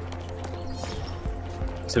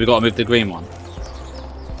 So we've got to move the green one.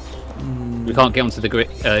 We can't get onto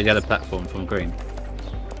the yellow platform from green.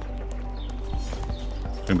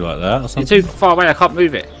 Gonna be like that or You're something. too far away, I can't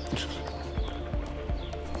move it.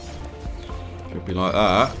 It'd be like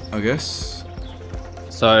that, I guess.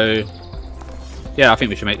 So, yeah, I think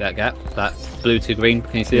we should make that gap. That blue to green.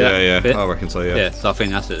 Can you see that? Yeah, bit? I reckon so, yeah. Yeah, so I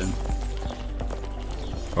think that's it then.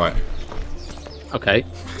 Right. Okay.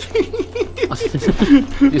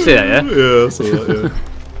 You see that, yeah? Yeah, I saw that, yeah.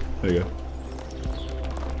 There you go.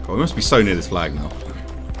 God, we must be so near this flag now.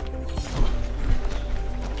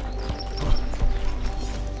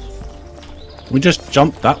 We just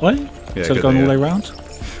jump that way? Yeah, Instead of good going all the idea. way around?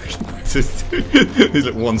 These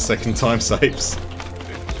are 1 second time saves.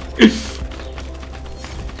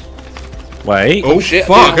 Wait. Oh, Shit,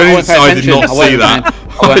 fuck! I did not see that.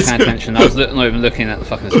 I wasn't paying attention. I was not even looking at the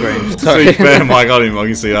fucking screen. To Sorry. be fair, Mike, I didn't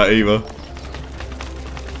fucking see that either.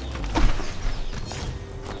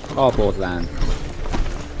 Cardboard land.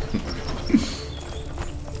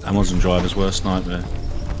 Amazon driver's worst nightmare.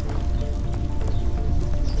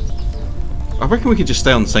 I reckon we could just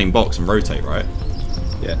stay on the same box and rotate, right?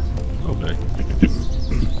 Yeah. Probably.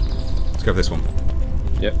 Let's go for this one.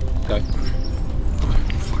 Yep. Go.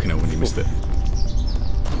 Fucking hell, when you missed it.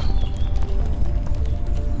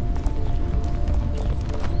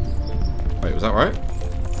 Wait, was that right?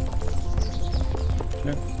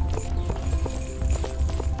 Yeah.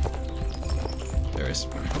 There it is.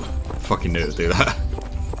 Fucking knew it would do that.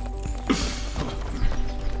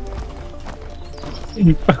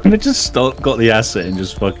 They just got the asset and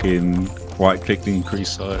just fucking right-clicked the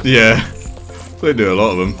increase size. Yeah. They do a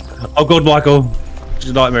lot of them. Oh god, Michael! It's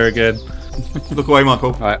a nightmare again. Look away,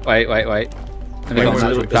 Michael. Right, wait. Let me Wait, go on wait, that There's a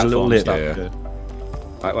little platform lip. stuff. Yeah.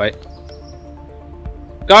 Right, wait.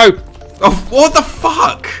 Go! Oh, what the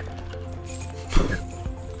fuck?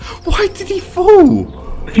 Why did he fall?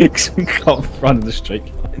 Because we can't run in the straight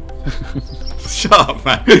line. Shut up,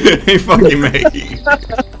 man. He fucking me.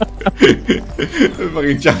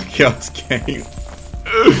 Fucking junky ass game.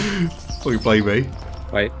 Fucking play me.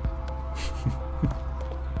 Wait.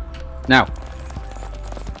 Now.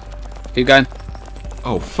 Keep going.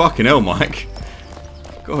 Oh, fucking hell, Mike.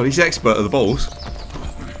 God, he's expert at the balls.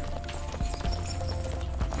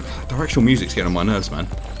 Directional music's getting on my nerves, man.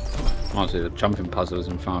 Honestly, the jumping puzzles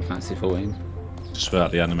in Final Fantasy 14. Just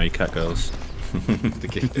without the anime cat girls. the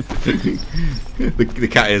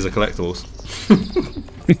cat ears are collectibles.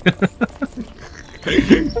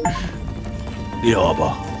 The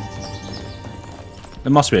arbor.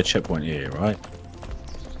 There must be a checkpoint here, right?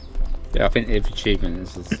 Yeah, I think the achievement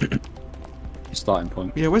is the starting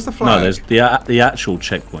point. Yeah, where's the flag? No, there's the actual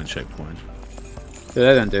checkpoint. So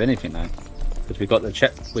they don't do anything though, because we got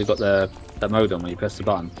the mode on when you press the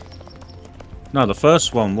button. No, the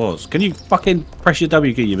first one was. Can you fucking press your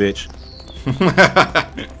W key, you bitch?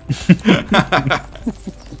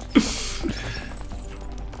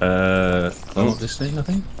 Oh, this thing, I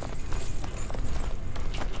think.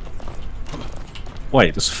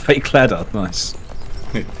 Wait, there's a fake ladder. Nice.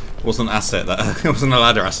 It wasn't an asset. It wasn't a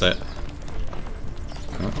ladder asset.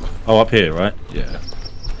 Oh, up here, right? Yeah.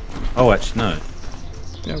 Oh, actually, no.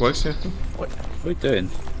 Yeah, it works. Yeah. What are we doing?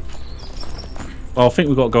 Well, I think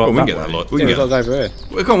we've got to go up We that can get way. that lot. Yeah, we've got to go over here.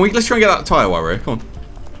 Well, come on, let's try and get that tyre while we're here. Come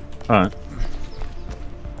on.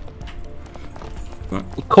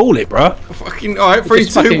 Alright. Call it, bruh. Fucking alright, 3,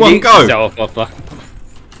 Just 2, fucking 1, yeet go! yourself off,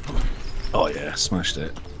 Oh yeah, smashed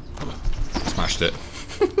it. Smashed it.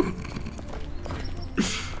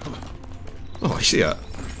 Oh, I see that.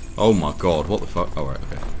 Oh my god, what the fuck? Oh, right,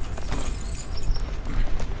 okay.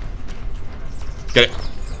 Get it.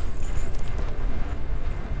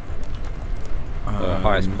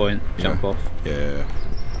 Highest point, jump off. Yeah.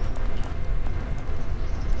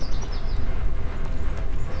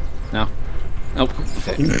 Now. Oh.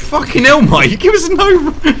 Fucking hell, Mike, give us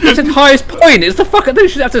no. I said highest point. It's the fucking. They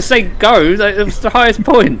should have to say go. Like, it was the highest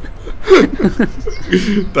point.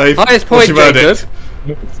 Dave, Highest what's point, your verdict?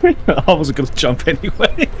 Jacob. I wasn't going to jump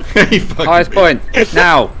anyway. Highest point.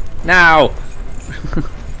 Now. Now.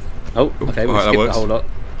 Oh, okay. We Alright, that skipped the works. whole lot.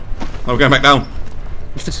 I'm going back down.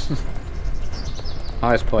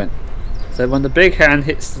 Highest point. So when the big hand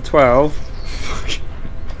hits the 12.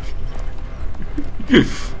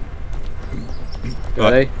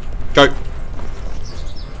 Ready? Go.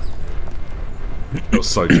 That was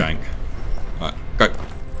so jank. Alright, go.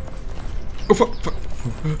 Oh, fuck, fuck.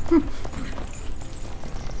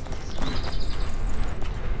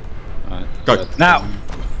 Right, Go. Now.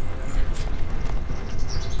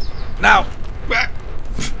 Now.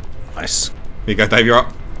 Nice. Here you go, Dave, you're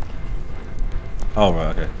up. Oh,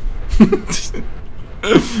 right, okay.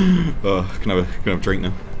 Oh, can I have a drink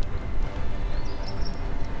now?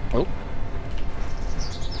 Oh.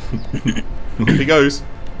 Off he goes.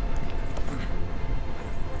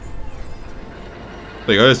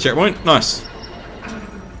 There you go, there's checkpoint. Nice.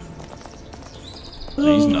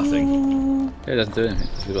 He's nothing. It doesn't do anything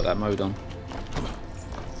because we've got that mode on.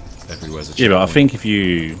 Everywhere's a checkpoint. Yeah, but I think if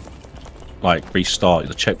you like restart,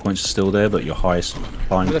 the checkpoints are still there, but your highest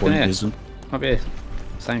flying Look point in here. isn't. Might be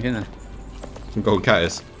same thing there. Some gold cat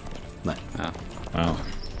is. No. Oh. Wow.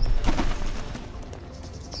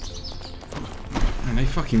 Man, they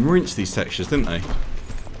fucking rinsed these textures, didn't they?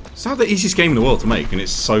 It's not the easiest game in the world to make, and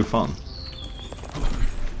it's so fun.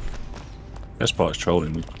 Best part is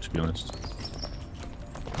trolling, to be honest.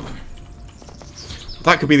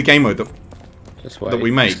 That could be the game mode Just wait. that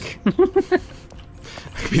we make. That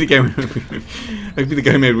could be the game. That could be the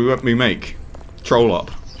game mode we make. Troll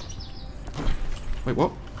up. Wait,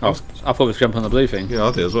 what? Oh, I thought we was jumping on the blue thing. Yeah,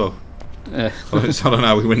 I did as well. Yeah. I don't know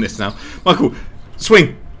how we win this now. Michael,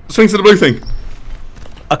 swing! Swing to the blue thing!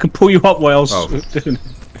 I can pull you up while I was Oh. doing.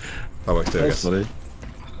 That works too, I guess. Bloody.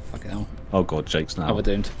 Fucking hell. Oh god, Jake's now. Oh, we're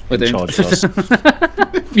doomed. We're in doomed. charge of us.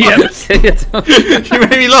 Yeah. You made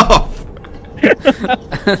me laugh!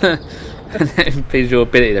 It impedes your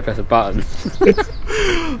ability to press a button.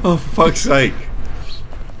 Oh, for fuck's sake.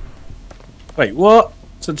 Wait, what?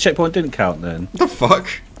 So the checkpoint didn't count then? What the fuck?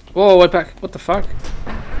 Whoa, we're back. What the fuck?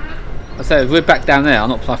 I said we're back down there. I'm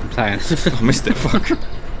not fucking playing. I missed it, fuck.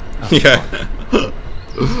 Yeah.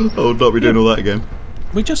 I would not be doing all that again.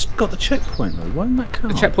 We just got the checkpoint though. Why didn't that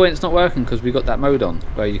count? The checkpoint's not working because we got that mode on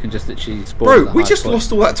where you can just literally spawn. at Bro, the we highest just point.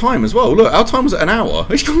 lost all that time as well. Look, our time was at an hour.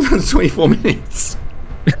 It's gone down to 24 minutes.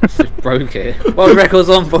 Just broke it. World record's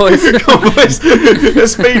on, boys. Come on, boys.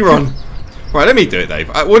 Let's speed run. Right, let me do it, Dave.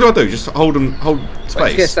 What do I do? Just hold space.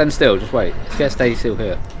 Wait, just stand still. Just wait. Just stay still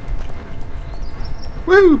here.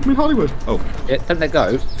 Woo! I'm in Hollywood. Oh. Yeah, don't let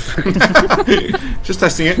go. Just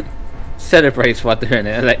testing it. Celebrate while doing it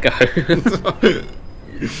and let go.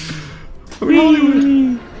 I'm in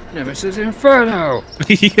Hollywood. Nemesis Inferno!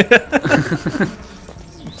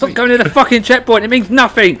 Stop going to the fucking checkpoint, it means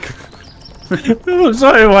nothing! I'm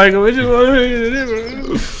sorry, Michael. We're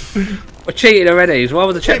cheating already, so why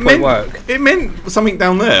would the checkpoint work? It meant something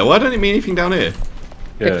down there. Why don't it mean anything down here?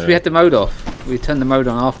 Yeah, because we had the mode off. We turned the mode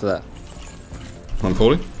on after that. I'm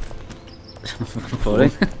falling. I'm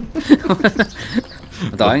falling.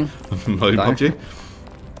 I'm dying. I'm loading PUBG.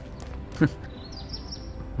 Am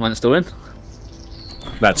I installing?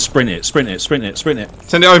 Lads, sprint it. Sprint it. Send it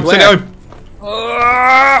home. Where? Send it home.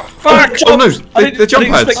 Oh, fuck! Oh no! The jump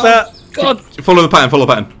pads. That. God! Follow the pattern. Follow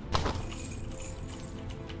the pattern.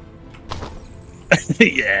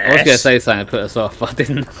 Yes. I was going to say something to put us off, but I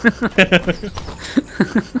didn't.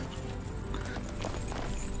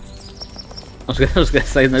 I was going to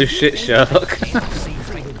say no shit, Sherlock.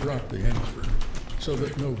 Drop the anchor so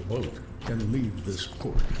that no boat can leave this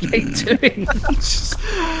port. What are you doing?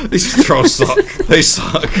 These controls suck. They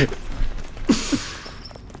suck.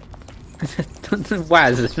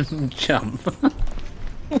 Waz, jump.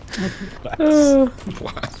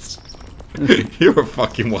 What? You're a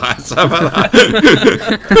fucking Waz. How about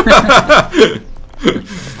that?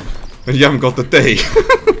 And you haven't got the D.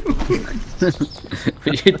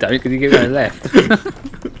 But you don't, because you keep going left.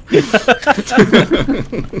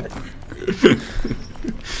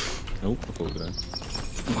 Oh, I thought we were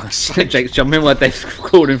Fuck's sake. Jake's jumping while Dave's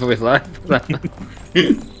calling for his life.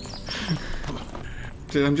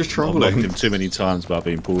 Dude, I'm just I've knocked trolling. him too many times by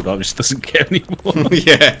being pulled up. He just doesn't care anymore.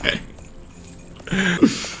 Yeah.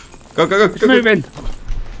 Go. It's moving.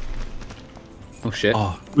 Oh shit.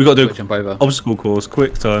 Oh, we got to do Jump over. obstacle course.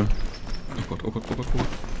 Quick time. Oh God.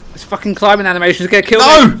 This fucking climbing animation's gonna kill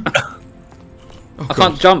me. No! I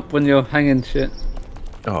can't jump when you're hanging shit.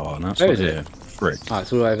 Oh, no, it's Where not is it? here. Frick. Oh,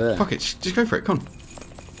 it's all over there. Fuck it, just go for it, come on.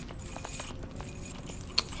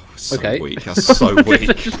 Oh, so Okay. weak, that's so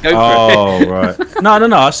weak. Just go for it. Oh, right.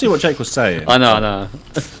 No. I see what Jake was saying. I know.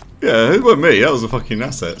 Yeah, it wasn't me, that was the fucking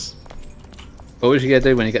assets. What was you gonna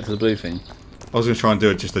do when you get to the blue thing? I was going to try and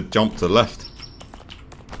do just a jump to the left.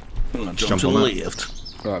 Jump Jump to the on that.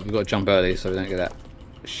 left. Right, we've got to jump early so we don't get that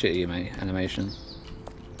shitty animation.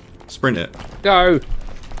 Sprint it. Go!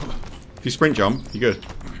 If you sprint jump, you're good.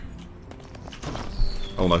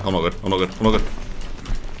 Oh no, I'm not good.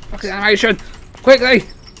 Fucking animation! Quickly!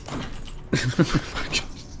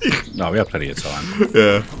 No, we have plenty of time.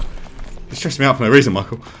 Yeah. It stressed me out for no reason,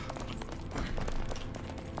 Michael.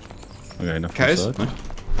 Okay, enough. Cat is? inside. No?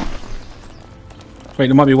 Wait,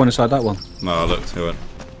 there might be one inside that one. No, I looked, it went.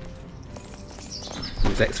 It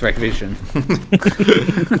was X-ray vision.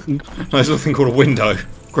 No, there's a thing called a window.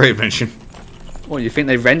 Great invention. What, you think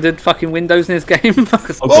they rendered fucking windows in this game? Fuck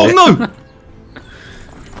us. Oh no!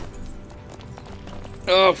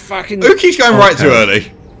 Oh, fucking... Who keeps going right too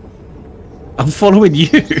early? I'm following you.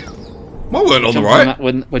 My word on the Jumping right.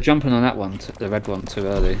 we're jumping on that one, the red one, too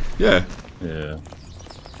early. Yeah. Yeah.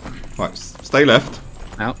 Right, stay left.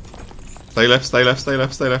 Out. Stay left.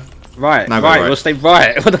 Right, Now go right, right. we'll stay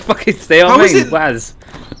right. What the fuck is the How I is mean, it- Waz?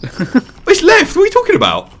 It's left, what are you talking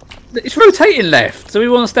about? It's rotating left, so we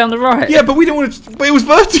want to stay on the right. Yeah, but we didn't want to. But it was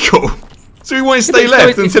vertical. So we wanted to Yeah, but stay it's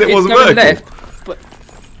left going- until it it's wasn't going vertical. left, but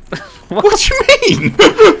What do you mean?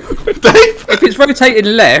 Dave? if it's rotating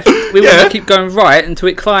left, we Yeah. want to keep going right until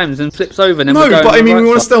it climbs and flips over, and then No, we'll go but on I the mean, right we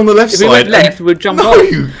want to side. stay on the left If side. we went and- left, we'd jump No!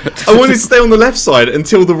 off. I wanted to stay on the left side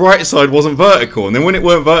until the right side wasn't vertical, and then when it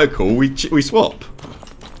weren't vertical, we swap.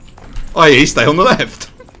 I.e., stay on the left.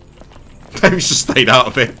 Dave's just stayed out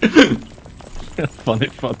of it. funny.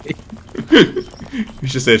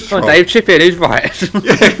 He's just there to Come on, troll. Dave, chip in. Who's right?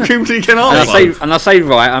 Yeah, completely can and I say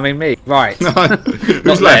right, I mean me. Right, Who's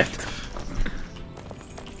not left.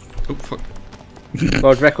 Oh, fuck.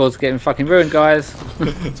 World record's getting fucking ruined, guys.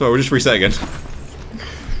 Sorry, we'll just reset again.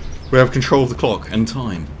 We have control of the clock and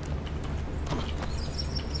time.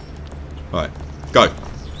 Right, go.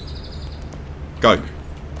 Go.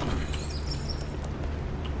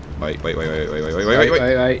 Wait.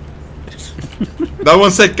 Wait. No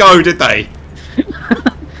one said go, did they?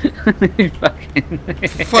 Fucking.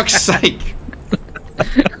 For fuck's sake.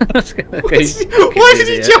 Why Why did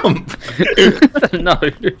he jump? No.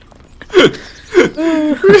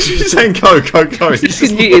 She's saying go. He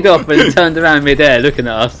just yeeted off and turned around mid-air looking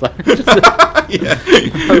at us like, Yeah.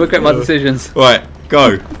 I regret my decisions. Right,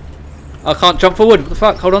 go. I can't jump forward. What the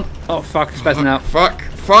fuck? Hold on. Oh fuck, it's spazzing out. Fuck.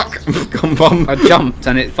 Fuck! Come on. I jumped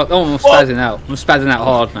and it. Oh, I'm spazzing out. I'm spazzing out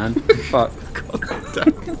hard, man. Fuck.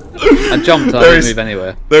 I jumped. I didn't move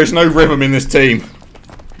anywhere. There is no rhythm in this team.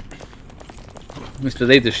 Mr.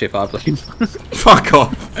 Leadership, I believe. Fuck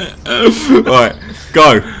off. Right,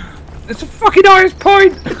 go. It's a fucking Irish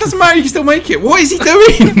point. It doesn't matter. You can still make it. What is he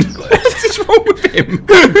doing? What is wrong with him?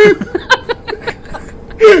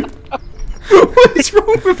 What is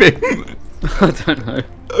wrong with him? I don't know.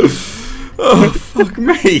 Oh, fuck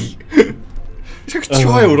me. He's like a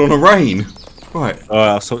child on a rein. Right. Alright,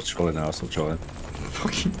 I'll stop trolling now. I'll stop trolling.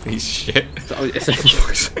 Fucking piece of shit. It's For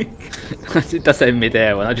fuck's sake. it does say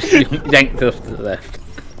mid-air when I just yanked off to the left.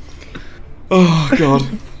 Oh, God.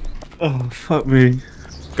 Oh, fuck me.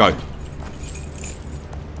 Go.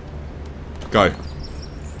 Go.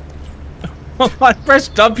 I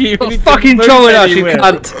pressed W. I'm fucking trolling us, you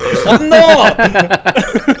cunt. I'm not.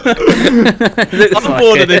 I'm like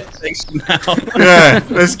bored it. of this section now. Yeah,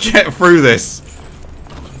 let's get through this.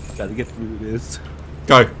 Gotta get through this.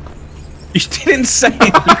 Go. You didn't say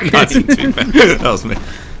it. I didn't do that. That was me.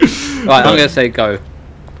 Right, I'm gonna say go.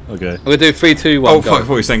 Okay. We're gonna do 3, 2, 1. Oh, go. fuck, I thought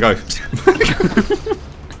you were saying go.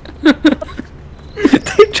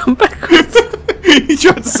 Dave jump backwards. He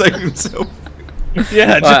tried to save himself.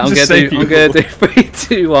 Yeah, Right, I'm gonna do 3,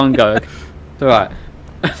 2, 1, go. It's alright.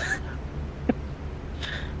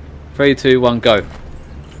 3, 2, 1, go.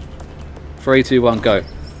 3, 2, 1, go.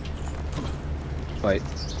 Wait.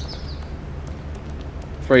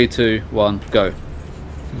 3, 2, 1, go.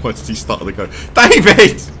 Why did he start the go?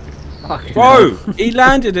 David! Fucking Bro, he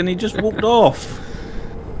landed and he just walked off.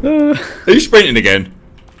 Are you sprinting again?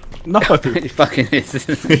 No, It fucking is.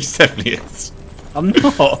 He definitely is. I'm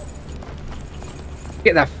not.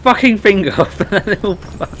 Get that fucking finger off that little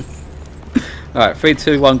button. Alright, 3,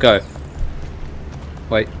 2, 1, go.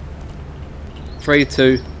 Wait. 3,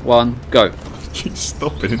 2, 1, go. Keep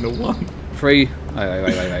stopping in the one. 3.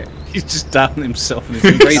 Wait. He's just doubting himself and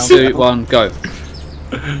he's 3, 2, 1, go.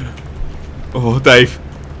 Oh, Dave.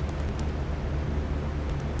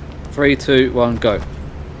 3, 2, 1, go.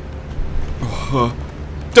 Oh.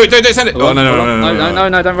 Do it, send it. Oh,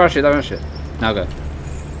 no, don't rush it, Now go.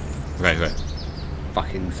 Okay.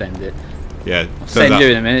 Fucking send it. Yeah. I'll send you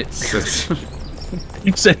in a minute.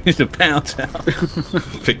 You said he's a pound out.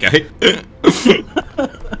 Bit gay.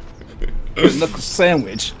 Like a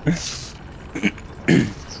sandwich.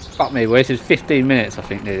 Fuck me, we wasted 15 minutes, I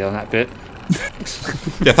think, nearly on that bit.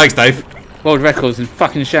 Yeah, thanks, Dave. World records in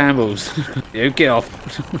fucking shambles. You get off.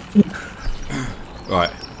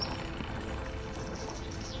 Right.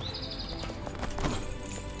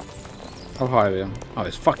 How high are we on? Oh,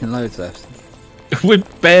 it's fucking loads left. We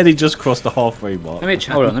barely just crossed the halfway mark.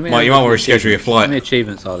 Hold on, let me. Mate, you might want to reschedule your How flight. many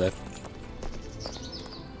achievements are there?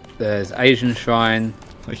 There's Asian Shrine,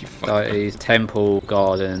 Oh, you fuck. Deities, Temple,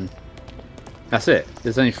 Garden. That's it.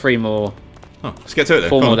 There's only 3 more, Oh, let's get to it then.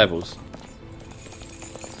 4 Come more on. levels.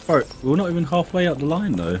 Bro, we're not even halfway up the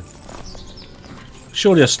line though.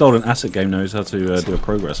 Surely a stolen asset game knows how to do a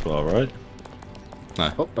progress bar, right?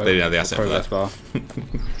 No, Oh, they didn't have the asset for progress that. bar.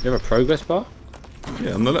 You have a progress bar?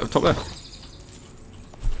 Yeah, on the left, top left.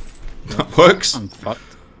 That works. I'm fucked.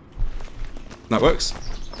 That works.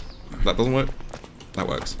 That doesn't work. That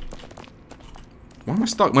works. Why am I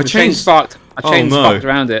stuck? My The chain's chain's fucked. My Oh, chain's no. fucked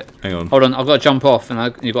around it. Hang on. Hold on, I've got to jump off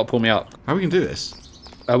and you've got to pull me up. How are we gonna do this?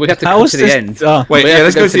 We have to How go is to the this end. done? Wait, We yeah, have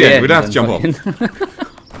let's go to the end. We don't have to jump and off. fucking-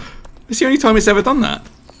 It's the only time it's ever done that.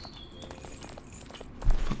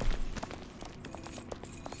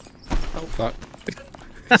 Oh fuck.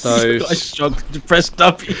 So I struggled to press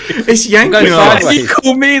W. It's yanking going us. sideways. You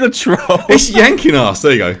call me the troll. It's yanking us.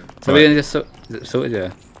 There you go. So we're gonna just is it sorted,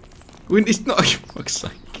 yeah. It's not. For fuck's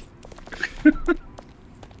sake.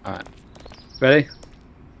 Alright. Ready?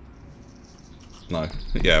 No.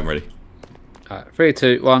 Yeah, I'm ready. Alright, 3,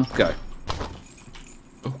 2, 1, go.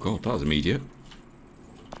 Oh god, that was immediate.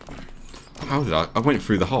 How did I went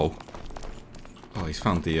through the hole. Oh, he's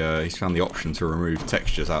found the option to remove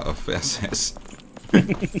textures out of assets. Hey,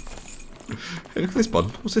 look at this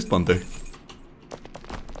button. What's this button do?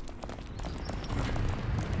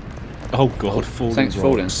 Oh god, falling. Thanks for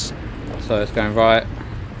falling. rocks. So it's going right,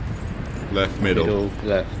 Left, middle. middle,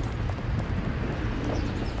 left.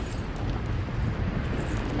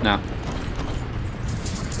 Now.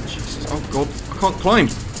 Jesus. Oh god, I can't climb.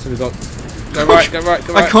 So we've got go right, go right,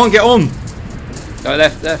 go right. I can't get on. Go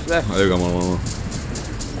left, left, left. Oh, there we go. One.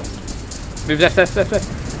 Move left, left, left, left.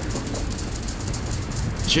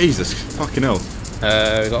 Jesus, fucking hell.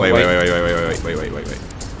 We got Wait. wait.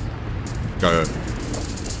 Go.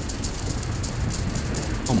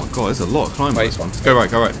 Oh my god, there's a lot of climbing on Wait. this one. Go right.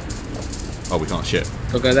 Oh, we can't. Shit.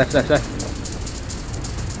 Go left, left, left.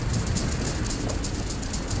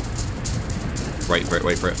 wait for it,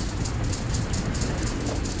 wait for it.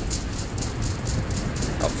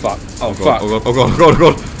 Oh fuck! Oh God, fuck! oh god! Oh god! Oh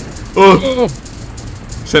god! Oh god! Oh!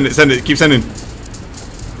 Send it! Keep sending.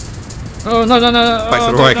 Oh no! Back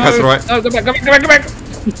to the right. Back to the right. No, go back!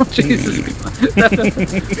 Oh, Jesus!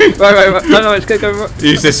 right. No, it's good. Go.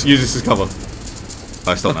 Use this as cover.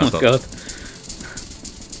 Oh, stop now. Stop. God.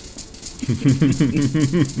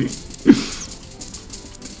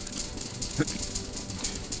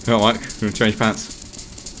 Come on, Mike. We're gonna change pants.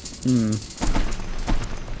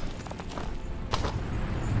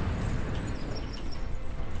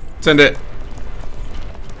 Send it.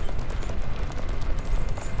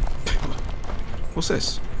 What's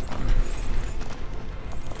this?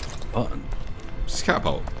 Button. It's a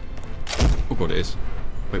catapult. Oh god, it is.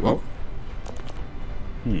 Wait, what?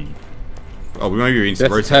 Oh, we maybe need to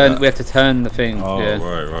rotate that. We have to turn the thing. Oh, yeah.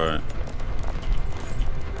 right.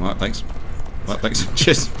 Right, thanks. Right, thanks.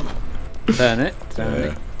 Cheers. Turn it.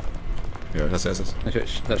 Yeah, that's it.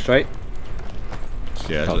 That's straight.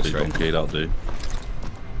 Yeah, That'll that's do, straight. donkey, that'll do.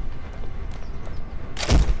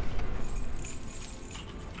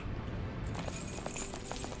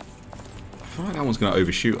 I feel like that one's going to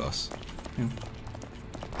overshoot us. Yeah.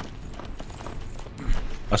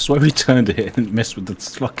 I swear we turned it and messed with the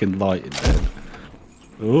fucking light in there.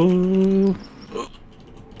 Ooh.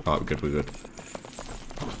 Alright, we're good.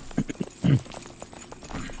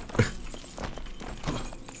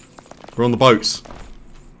 We're on the boats.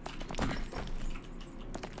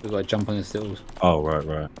 We've got to jump on the stills. Oh,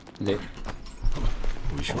 right. Lit.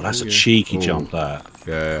 Oh, that's a cheeky jump, that.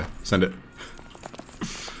 Yeah. Send it.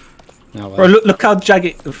 No, Bro, look how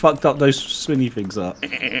jagged and fucked up those swingy things are.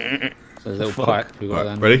 So there's a little pike. We've got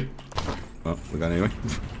Right, ready? Oh, we're going anyway.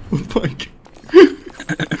 Pike.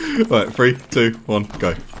 Right, 3, 2, 1,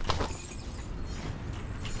 go.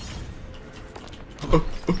 Oh.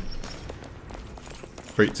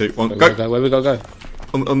 3, 2, 1, go. Where we gotta go?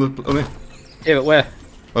 On the. Yeah, but where?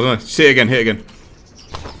 I don't know. See it again. Hit it again.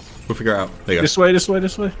 We'll figure it out. There you go. This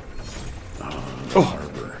way.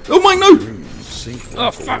 Oh my no! Oh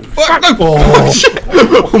fuck! Fuck no! Oh. Shit.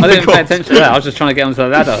 I didn't pay attention to that. I was just trying to get onto the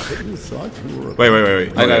ladder.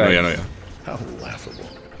 Wait. I know. How laughable.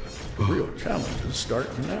 The real challenges start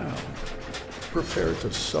now. Prepare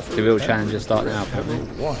to suffer. The real challenges start now, probably.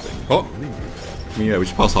 What? Yeah, we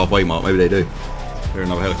should pass halfway mark. Maybe they do. They're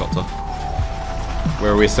another helicopter.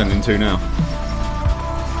 Where are we ascending to now?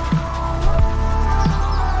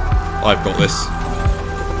 I've got this.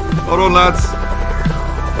 Hold on, lads.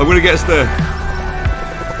 I'm gonna get us there.